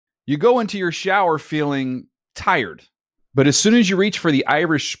You go into your shower feeling tired, but as soon as you reach for the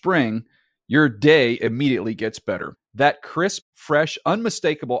Irish Spring, your day immediately gets better. That crisp, fresh,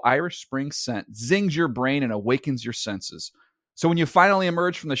 unmistakable Irish Spring scent zings your brain and awakens your senses. So when you finally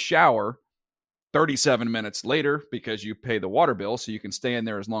emerge from the shower 37 minutes later, because you pay the water bill so you can stay in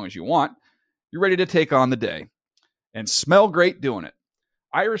there as long as you want, you're ready to take on the day and smell great doing it.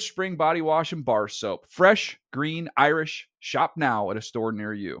 Irish Spring Body Wash and Bar Soap. Fresh, green, Irish. Shop now at a store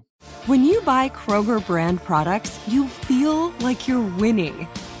near you. When you buy Kroger brand products, you feel like you're winning.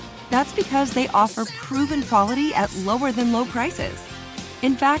 That's because they offer proven quality at lower than low prices.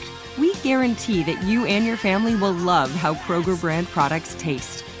 In fact, we guarantee that you and your family will love how Kroger brand products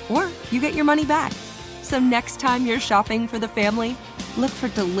taste, or you get your money back. So next time you're shopping for the family, look for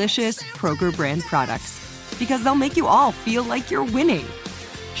delicious Kroger brand products, because they'll make you all feel like you're winning.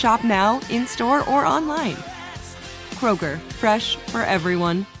 Shop now, in-store, or online. Kroger, fresh for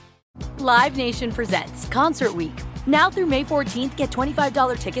everyone. Live Nation presents Concert Week. Now through May 14th, get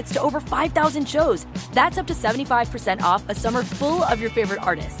 $25 tickets to over 5,000 shows. That's up to 75% off a summer full of your favorite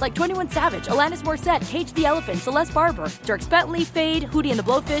artists like 21 Savage, Alanis Morissette, Cage the Elephant, Celeste Barber, Dierks Bentley, Fade, Hootie and the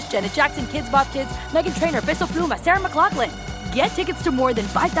Blowfish, Janet Jackson, Kidz Bop Kids, Meghan Trainor, Bissell Pluma, Sarah McLachlan. Get tickets to more than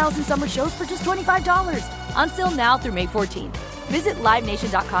 5,000 summer shows for just $25. Until now through May 14th. Visit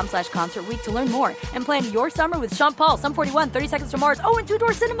LiveNation.com/Concert Week to learn more and plan your summer with Sean Paul, Sum 41, 30 Seconds to Mars, and Two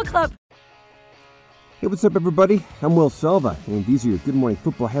Door Cinema Club. Hey, what's up, everybody? I'm Will Selva, and these are your Good Morning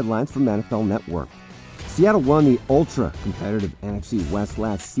Football headlines from NFL Network. Seattle won the ultra-competitive NFC West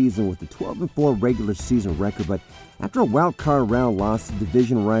last season with a 12-4 regular season record, but after a wild-card round loss to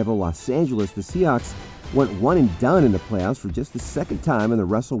division rival Los Angeles, the Seahawks went one and done in the playoffs for just the second time in the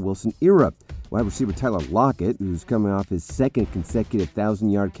Russell Wilson era. Wide receiver Tyler Lockett, who's coming off his second consecutive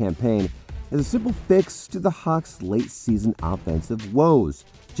 1,000-yard campaign, has a simple fix to the Hawks' late-season offensive woes.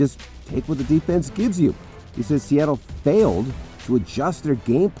 Just take what the defense gives you. He says Seattle failed to adjust their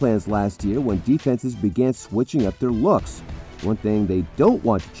game plans last year when defenses began switching up their looks. One thing they don't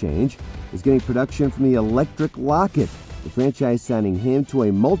want to change is getting production from the electric Lockett, the franchise signing him to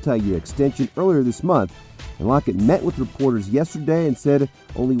a multi-year extension earlier this month. And Lockett met with reporters yesterday and said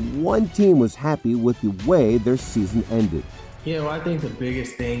only one team was happy with the way their season ended. Yeah, well, I think the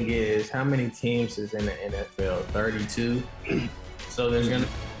biggest thing is how many teams is in the NFL? 32. So there's going to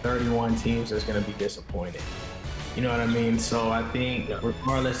be 31 teams that's going to be disappointed. You know what I mean? So I think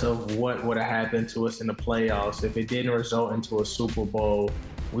regardless of what would have happened to us in the playoffs, if it didn't result into a Super Bowl,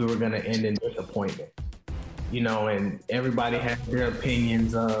 we were going to end in disappointment. You know, and everybody has their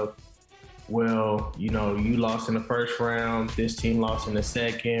opinions of, well, you know, you lost in the first round, this team lost in the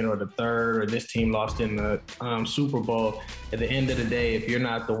second or the third, or this team lost in the Super Bowl. At the end of the day, if you're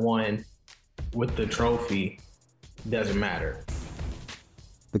not the one with the trophy, it doesn't matter.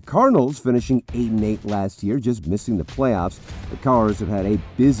 The Cardinals finishing 8-8 last year, just missing the playoffs. The Cards have had a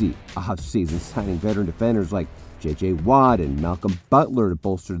busy offseason, signing veteran defenders like J.J. Watt and Malcolm Butler to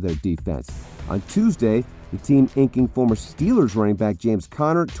bolster their defense. On Tuesday, the team inking former Steelers running back James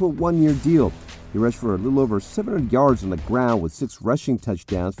Conner to a one-year deal. He rushed for a little over 700 yards on the ground with 6 rushing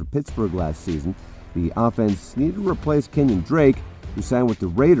touchdowns for Pittsburgh last season. The offense needed to replace Kenyon Drake, who signed with the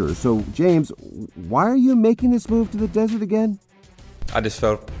Raiders. So, James, why are you making this move to the desert again? I just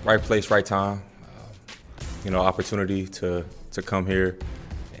felt right place, right time. Opportunity to come here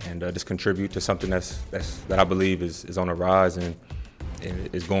and just contribute to something that I believe is on the rise and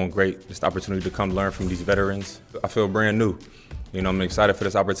is going great. Just the opportunity to come learn from these veterans. I feel brand new. I'm excited for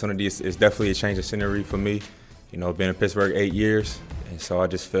this opportunity. It's definitely a change of scenery for me. Been in Pittsburgh 8 years, and so I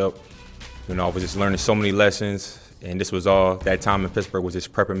just felt, I was just learning so many lessons, and this was all, that time in Pittsburgh was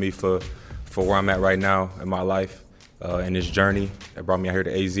just prepping me for where I'm at right now in my life, in this journey that brought me out here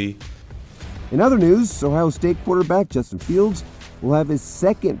to AZ. In other news, Ohio State quarterback Justin Fields will have his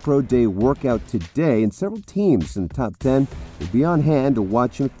second pro day workout today, and several teams in the top 10 will be on hand to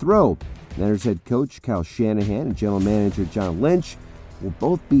watch him throw. Niners head coach Kyle Shanahan and general manager John Lynch will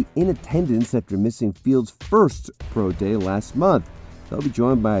both be in attendance after missing Fields' first pro day last month. They'll be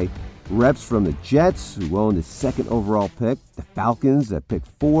joined by reps from the Jets, who own the second overall pick, the Falcons at pick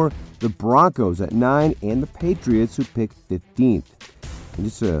 4, the Broncos at 9, and the Patriots, who picked 15th. And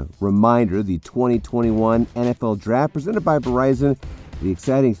just a reminder, the 2021 NFL Draft presented by Verizon, the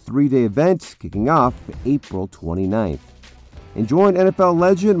exciting 3-day event kicking off April 29th. And join NFL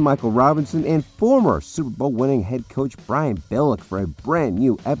legend Michael Robinson and former Super Bowl winning head coach Brian Billick for a brand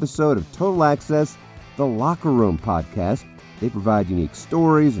new episode of Total Access, the Locker Room podcast. They provide unique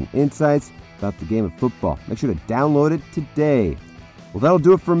stories and insights about the game of football. Make sure to download it today. Well, that'll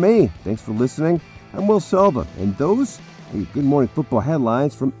do it for me. Thanks for listening. I'm Will Selva, and those Hey, Good Morning Football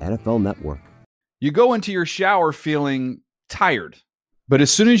headlines from NFL Network. You go into your shower feeling tired, but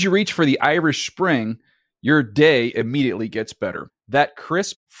as soon as you reach for the Irish Spring, your day immediately gets better. That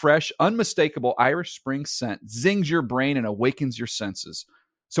crisp, fresh, unmistakable Irish Spring scent zings your brain and awakens your senses.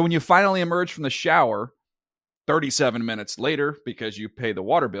 So when you finally emerge from the shower 37 minutes later, because you pay the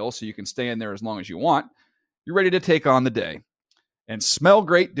water bill so you can stay in there as long as you want, you're ready to take on the day and smell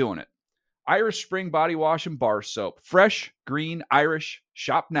great doing it. Irish Spring Body Wash and Bar Soap. Fresh, green, Irish.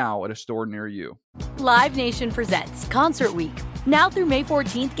 Shop now at a store near you. Live Nation presents Concert Week. Now through May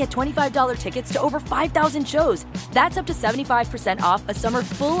 14th, get $25 tickets to over 5,000 shows. That's up to 75% off a summer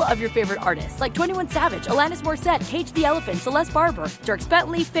full of your favorite artists like 21 Savage, Alanis Morissette, Cage the Elephant, Celeste Barber, Dierks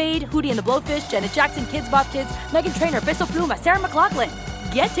Bentley, Fade, Hootie and the Blowfish, Janet Jackson, Kidz Bop Kids, Meghan Trainor, Peso Pluma, Sarah McLachlan.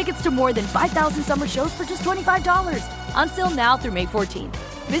 Get tickets to more than 5,000 summer shows for just $25. Until now through May 14th.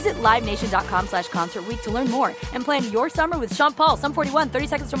 Visit LiveNation.com/Concert Week to learn more and plan your summer with Sean Paul, Sum 41, 30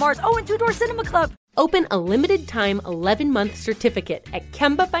 Seconds to Mars, and Two Door Cinema Club. Open a limited-time 11-month certificate at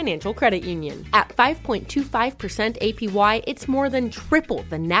Kemba Financial Credit Union. At 5.25% APY, it's more than triple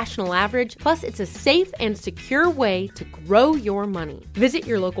the national average, plus it's a safe and secure way to grow your money. Visit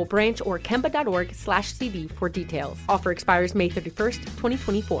your local branch or kemba.org/CD for details. Offer expires May 31st,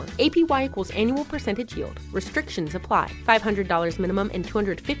 2024. APY equals annual percentage yield. Restrictions apply. $500 minimum and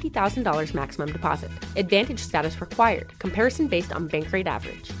 $250,000 maximum deposit. Advantage status required. Comparison based on bank rate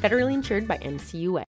average. Federally insured by NCUA.